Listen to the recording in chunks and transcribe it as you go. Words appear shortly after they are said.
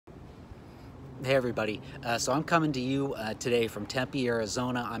Hey everybody, so I'm coming to you today from Tempe,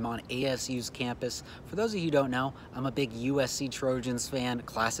 Arizona. I'm on ASU's campus. For those of you who don't know, I'm a big USC Trojans fan,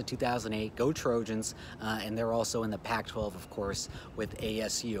 class of 2008, go Trojans, and they're also in the Pac-12, of course, with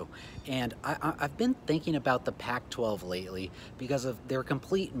ASU. And I've been thinking about the Pac-12 lately because of their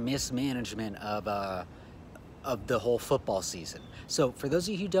complete mismanagement of the whole football season. So for those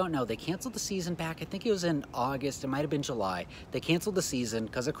of you who don't know, they canceled the season back, I think it was in August, it might have been July. They canceled the season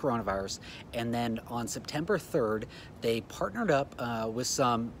because of coronavirus, and then on September 3rd, they partnered up with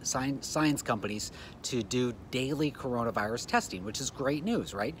some science companies to do daily coronavirus testing, which is great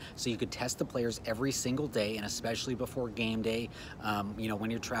news, right? So you could test the players every single day, and especially before game day, you know,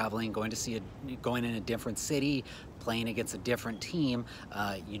 when you're traveling, going in a different city, playing against a different team,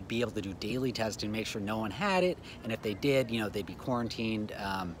 you'd be able to do daily testing, make sure no one had it, and if they did, you know, they'd be quarantined,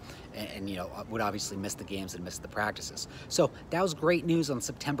 and you know, would obviously miss the games and miss the practices. So that was great news on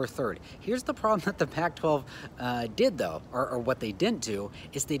September 3rd. Here's the problem that the Pac-12 did though, or what they didn't do,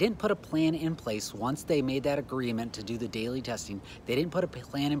 is they didn't put a plan in place once they made that agreement to do the daily testing. They didn't put a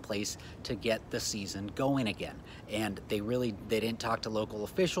plan in place to get the season going again. And they didn't talk to local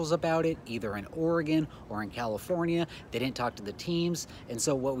officials about it, either in Oregon or in California. They didn't talk to the teams. And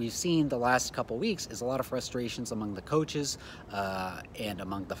so what we've seen the last couple weeks is a lot of frustrations among the coaches and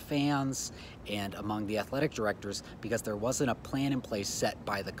among the fans and among the athletic directors because there wasn't a plan in place set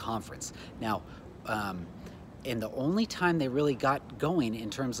by the conference. Now, and the only time they really got going in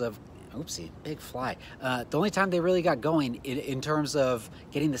terms of oopsie, big fly. The only time they really got going in terms of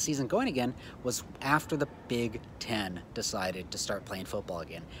getting the season going again was after the Big Ten decided to start playing football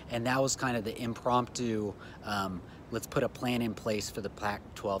again. And that was kind of the impromptu, let's put a plan in place for the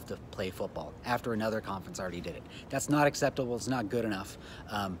Pac-12 to play football after another conference already did it. That's not acceptable, it's not good enough.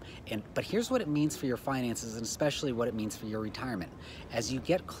 But here's what it means for your finances, and especially what it means for your retirement. As you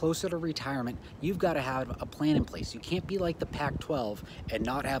get closer to retirement, you've got to have a plan in place. You can't be like the Pac-12 and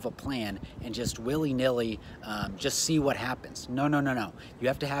not have a plan and just willy-nilly just see what happens. No. You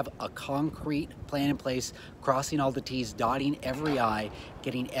have to have a concrete plan in place, crossing all the T's, dotting every I,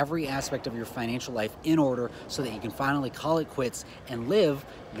 getting every aspect of your financial life in order so that you can finally call it quits and live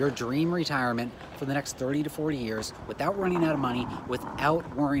your dream retirement for the next 30 to 40 years without running out of money,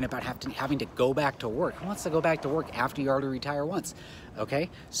 without worrying about having to go back to work. Who wants to go back to work after you already retire once? Okay,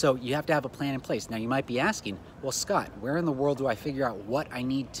 so you have to have a plan in place. Now you might be asking, well, Scott, where in the world do I figure out what I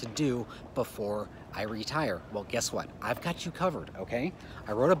need to do before I retire? Well, guess what? I've got you covered, okay?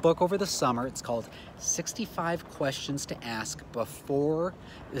 I wrote a book over the summer. It's called 65 Questions to Ask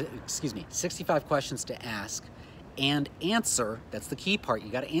 65 Questions to Ask and Answer. That's the key part. You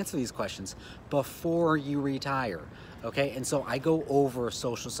got to answer these questions before you retire. Okay, and so I go over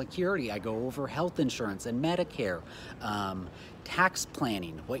Social Security, I go over health insurance and Medicare, tax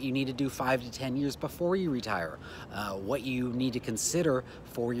planning, what you need to do 5 to 10 years before you retire, what you need to consider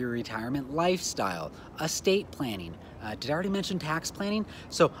for your retirement lifestyle, estate planning. Did I already mention tax planning?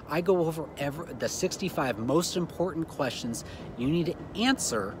 So I go over the 65 most important questions you need to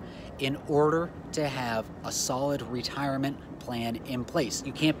answer in order to have a solid retirement plan in place.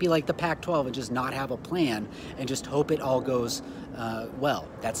 You can't be like the Pac-12 and just not have a plan and just hope it all goes well.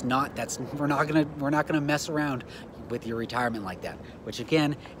 We're not gonna mess around with your retirement like that, which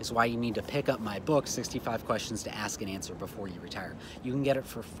again is why you need to pick up my book, 65 Questions to Ask and Answer Before You Retire. You can get it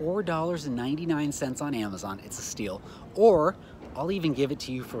for $4.99 on Amazon. It's a steal. Or I'll even give it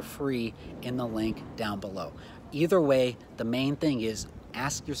to you for free in the link down below. Either way, the main thing is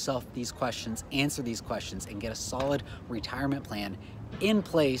ask yourself these questions, answer these questions, and get a solid retirement plan in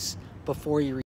place before you retire.